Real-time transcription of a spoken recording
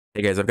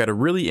Hey guys, I've got a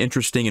really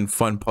interesting and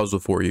fun puzzle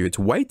for you. It's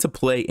white to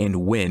play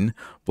and win.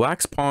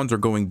 Black's pawns are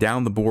going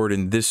down the board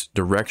in this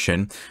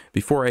direction.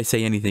 Before I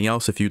say anything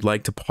else, if you'd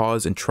like to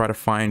pause and try to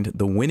find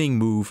the winning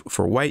move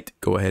for white,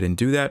 go ahead and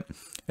do that,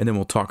 and then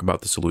we'll talk about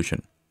the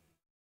solution.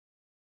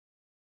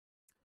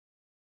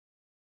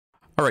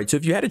 All right, so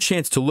if you had a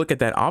chance to look at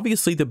that,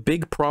 obviously the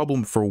big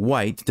problem for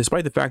white,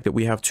 despite the fact that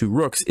we have two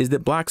rooks, is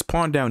that black's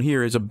pawn down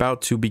here is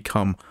about to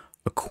become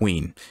a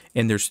queen,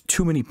 and there's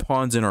too many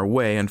pawns in our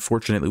way.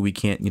 Unfortunately, we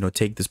can't,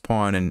 take this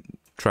pawn and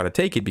try to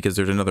take it because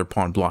there's another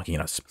pawn blocking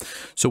us.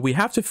 So we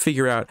have to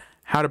figure out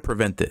how to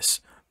prevent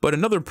this. But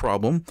another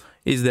problem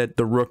is that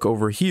the rook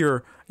over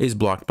here is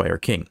blocked by our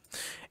king.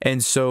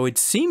 And so it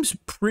seems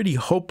pretty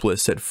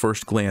hopeless at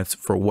first glance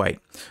for white.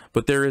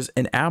 But there is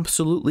an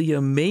absolutely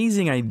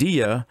amazing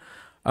idea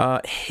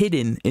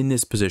hidden in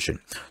this position.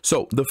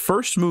 So the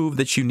first move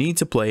that you need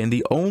to play, and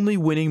the only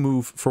winning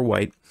move for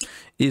white,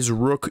 is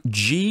rook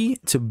g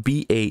to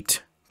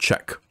b8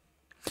 check.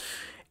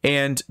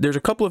 And there's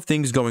a couple of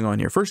things going on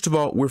here. First of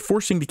all, we're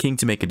forcing the king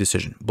to make a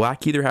decision.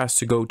 Black either has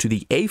to go to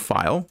the a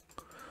file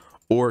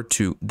or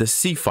to the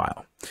c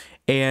file.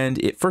 And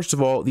first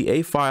of all, the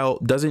a file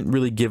doesn't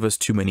really give us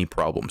too many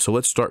problems. So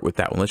let's start with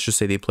that one. Let's just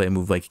say they play a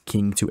move like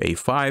king to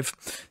a5,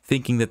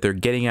 thinking that they're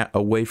getting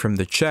away from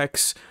the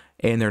checks,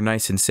 and they're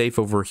nice and safe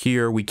over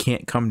here. We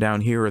can't come down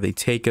here or they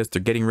take us.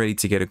 They're getting ready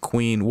to get a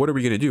queen. What are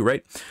we going to do,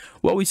 right?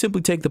 Well, we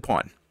simply take the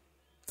pawn.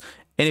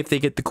 And if they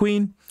get the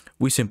queen,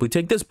 we simply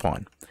take this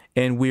pawn.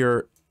 And we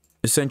are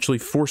essentially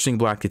forcing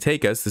black to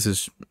take us. This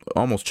is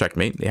almost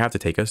checkmate. They have to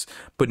take us.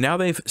 But now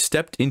they've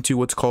stepped into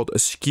what's called a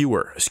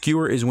skewer. A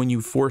skewer is when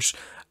you force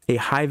a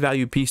high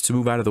value piece to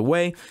move out of the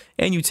way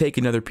and you take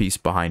another piece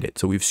behind it.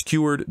 So we've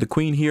skewered the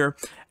queen here,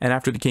 and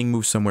after the king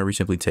moves somewhere, we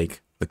simply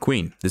take the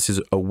queen. This is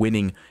a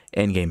winning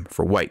endgame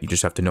for white. You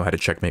just have to know how to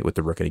checkmate with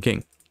the rook and a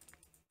king.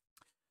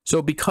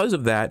 So because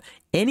of that,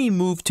 any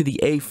move to the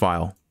a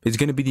file is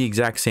going to be the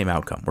exact same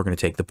outcome. We're going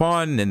to take the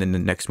pawn, and then the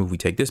next move we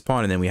take this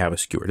pawn, and then we have a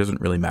skewer. It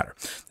doesn't really matter.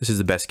 This is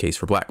the best case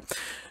for black.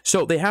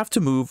 So they have to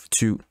move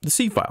to the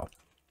c file.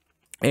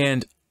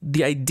 And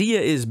the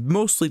idea is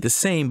mostly the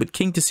same, but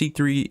king to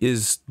c3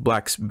 is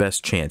black's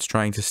best chance,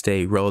 trying to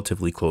stay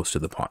relatively close to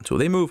the pawn. So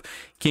they move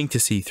king to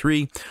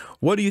c3.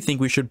 What do you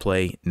think we should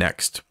play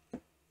next?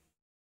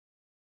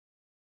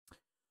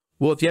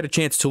 Well, if you had a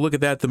chance to look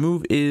at that, the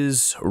move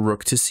is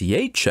rook to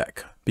c8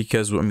 check.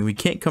 Because, we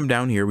can't come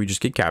down here. We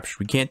just get captured.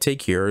 We can't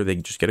take here. They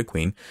just get a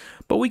queen.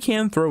 But we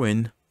can throw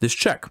in this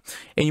check.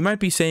 And you might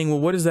be saying, well,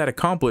 what does that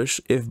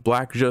accomplish if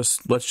black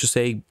just, let's just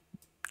say,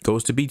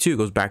 goes to b2,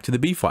 goes back to the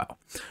b file?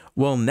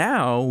 Well,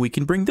 now we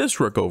can bring this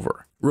rook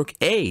over. Rook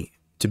a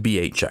to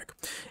b8 check.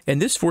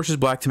 And this forces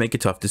black to make a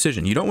tough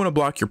decision. You don't want to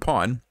block your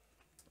pawn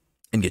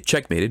and get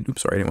checkmated.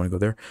 Oops, sorry, I didn't want to go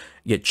there.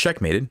 Get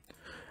checkmated.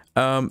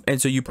 And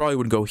so you probably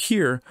would go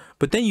here,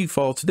 but then you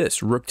fall to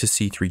this, rook to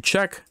c3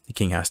 check. The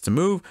king has to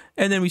move,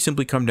 and then we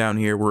simply come down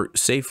here. We're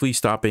safely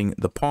stopping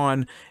the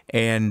pawn,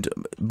 and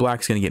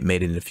black's going to get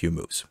mated in a few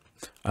moves.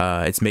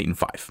 It's mate in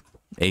 5.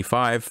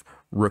 a5,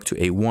 rook to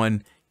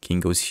a1, king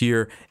goes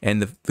here,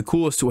 and the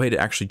coolest way to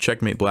actually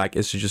checkmate black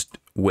is to just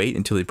wait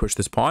until they push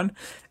this pawn,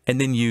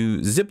 and then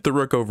you zip the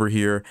rook over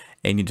here,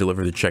 and you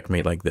deliver the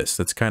checkmate like this.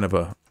 That's kind of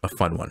a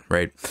fun one,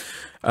 right?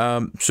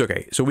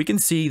 So we can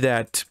see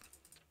that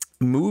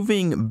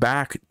moving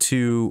back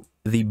to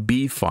the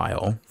B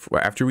file,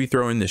 after we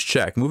throw in this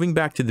check, moving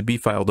back to the B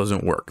file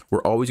doesn't work.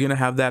 We're always going to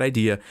have that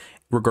idea,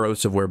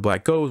 regardless of where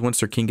black goes.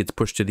 Once their king gets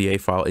pushed to the A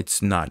file,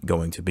 it's not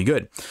going to be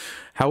good.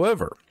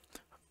 However,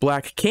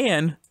 black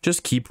can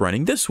just keep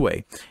running this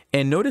way.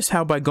 And notice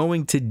how by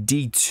going to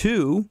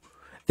D2,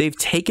 they've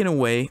taken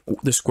away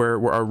the square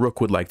where our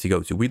rook would like to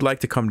go to. We'd like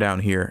to come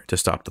down here to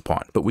stop the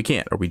pawn, but we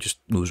can't, or we just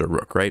lose our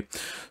rook, right?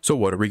 So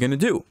what are we going to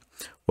do?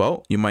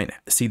 Well, you might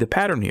see the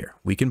pattern here.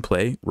 We can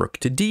play rook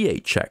to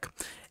d8 check.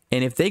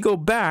 And if they go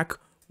back,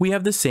 we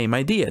have the same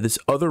idea. This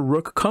other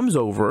rook comes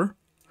over,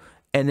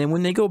 and then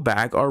when they go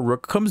back, our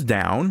rook comes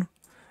down,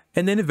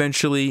 and then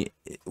eventually,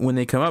 when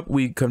they come up,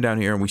 we come down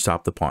here and we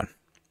stop the pawn.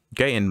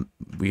 Okay, and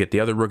we get the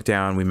other rook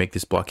down, we make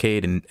this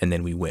blockade, and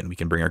then we win. We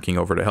can bring our king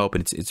over to help,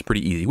 and it's a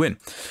pretty easy win.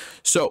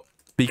 So,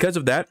 because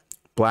of that,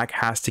 black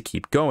has to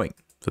keep going.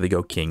 So they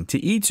go king to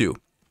e2.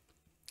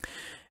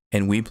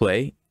 And we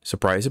play,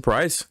 surprise,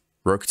 surprise,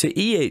 rook to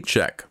e8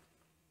 check.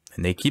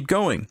 And they keep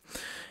going.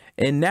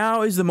 And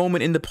now is the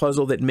moment in the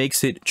puzzle that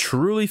makes it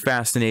truly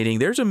fascinating.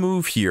 There's a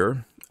move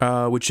here,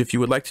 which if you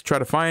would like to try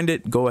to find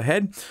it, go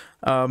ahead.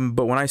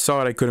 But when I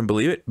saw it, I couldn't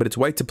believe it. But it's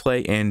white to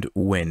play and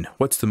win.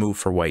 What's the move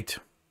for white?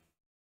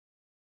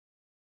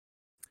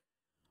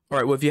 All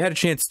right, well, if you had a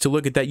chance to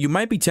look at that, you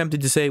might be tempted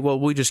to say, well,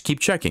 we just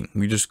keep checking.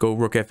 We just go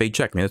rook f8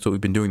 check. I mean, that's what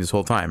we've been doing this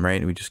whole time, right?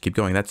 And we just keep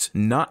going. That's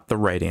not the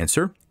right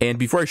answer. And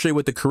before I show you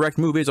what the correct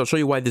move is, I'll show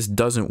you why this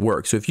doesn't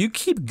work. So if you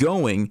keep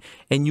going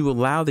and you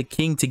allow the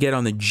king to get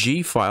on the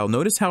g file,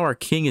 notice how our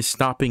king is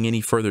stopping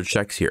any further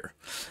checks here.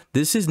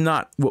 This is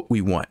not what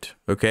we want,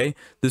 okay?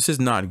 This is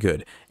not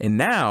good. And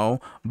now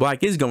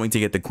black is going to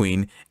get the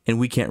queen, and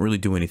we can't really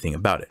do anything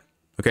about it.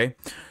 Okay,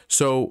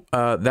 so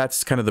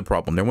that's kind of the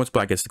problem there. Once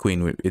black gets the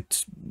queen,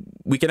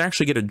 we can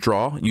actually get a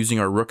draw using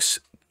our rooks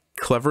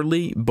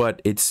cleverly,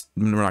 but we're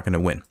not going to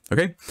win.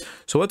 Okay,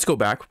 so let's go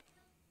back.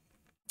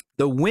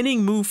 The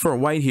winning move for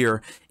white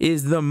here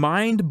is the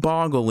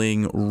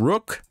mind-boggling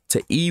rook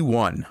to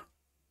e1.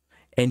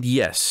 And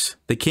yes,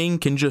 the king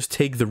can just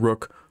take the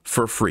rook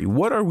for free.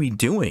 What are we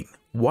doing?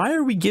 Why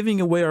are we giving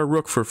away our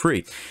rook for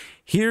free?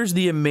 Here's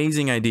the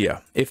amazing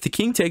idea. If the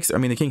king takes, I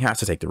mean, the king has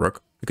to take the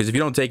rook, because if you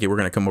don't take it, we're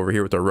going to come over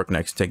here with our rook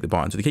next and take the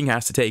pawn. So the king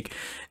has to take.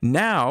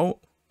 Now,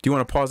 do you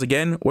want to pause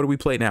again? What do we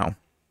play now?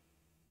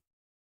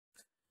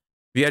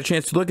 If you had a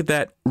chance to look at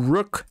that,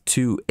 rook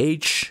to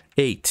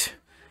h8.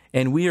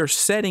 And we are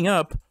setting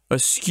up a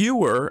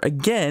skewer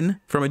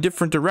again from a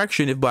different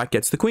direction if black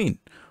gets the queen.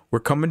 We're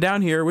coming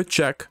down here with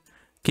check.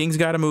 King's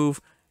got to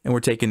move, and we're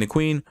taking the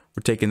queen,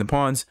 we're taking the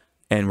pawns,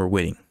 and we're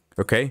winning.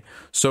 Okay,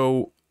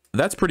 so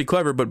that's pretty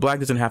clever, but black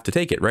doesn't have to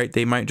take it, right?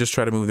 They might just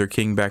try to move their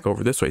king back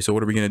over this way. So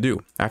what are we going to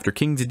do? After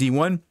king to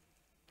d1,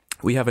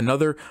 we have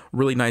another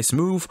really nice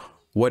move.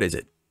 What is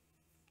it?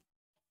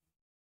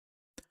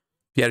 If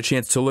you had a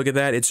chance to look at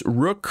that, it's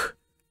rook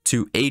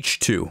to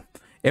h2.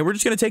 And we're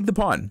just going to take the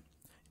pawn.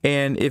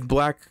 And if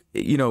black,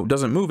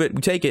 doesn't move it,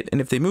 we take it.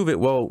 And if they move it,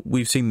 well,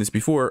 we've seen this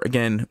before.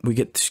 Again, we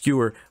get the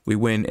skewer, we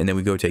win, and then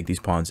we go take these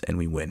pawns and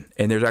we win.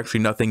 And there's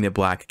actually nothing that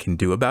black can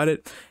do about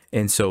it.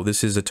 And so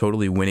this is a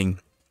totally winning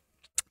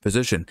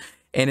position.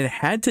 And it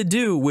had to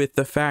do with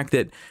the fact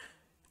that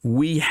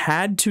we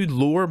had to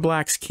lure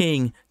black's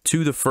king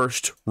to the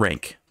first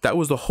rank. That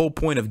was the whole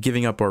point of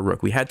giving up our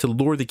rook. We had to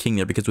lure the king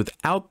there, because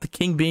without the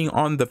king being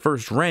on the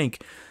first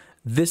rank,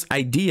 this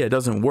idea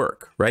doesn't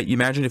work, right? You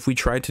imagine if we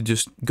tried to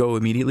just go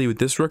immediately with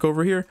this rook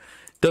over here,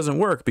 it doesn't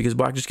work because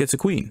black just gets a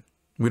queen.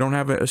 We don't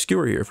have a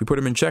skewer here. If we put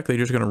him in check, they're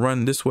just going to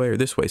run this way or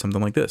this way,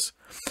 something like this.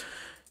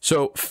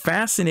 So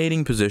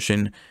fascinating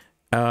position.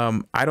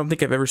 I don't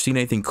think I've ever seen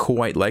anything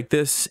quite like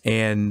this,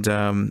 and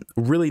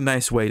really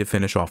nice way to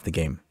finish off the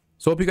game.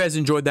 So I hope you guys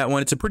enjoyed that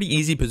one. It's a pretty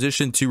easy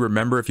position to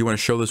remember if you want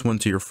to show this one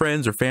to your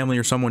friends or family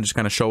or someone, just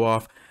kind of show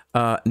off.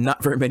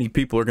 Not very many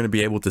people are going to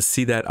be able to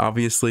see that,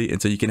 obviously, and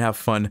so you can have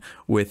fun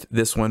with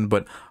this one.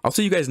 But I'll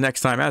see you guys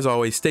next time. As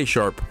always, stay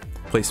sharp,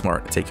 play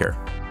smart, take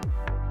care.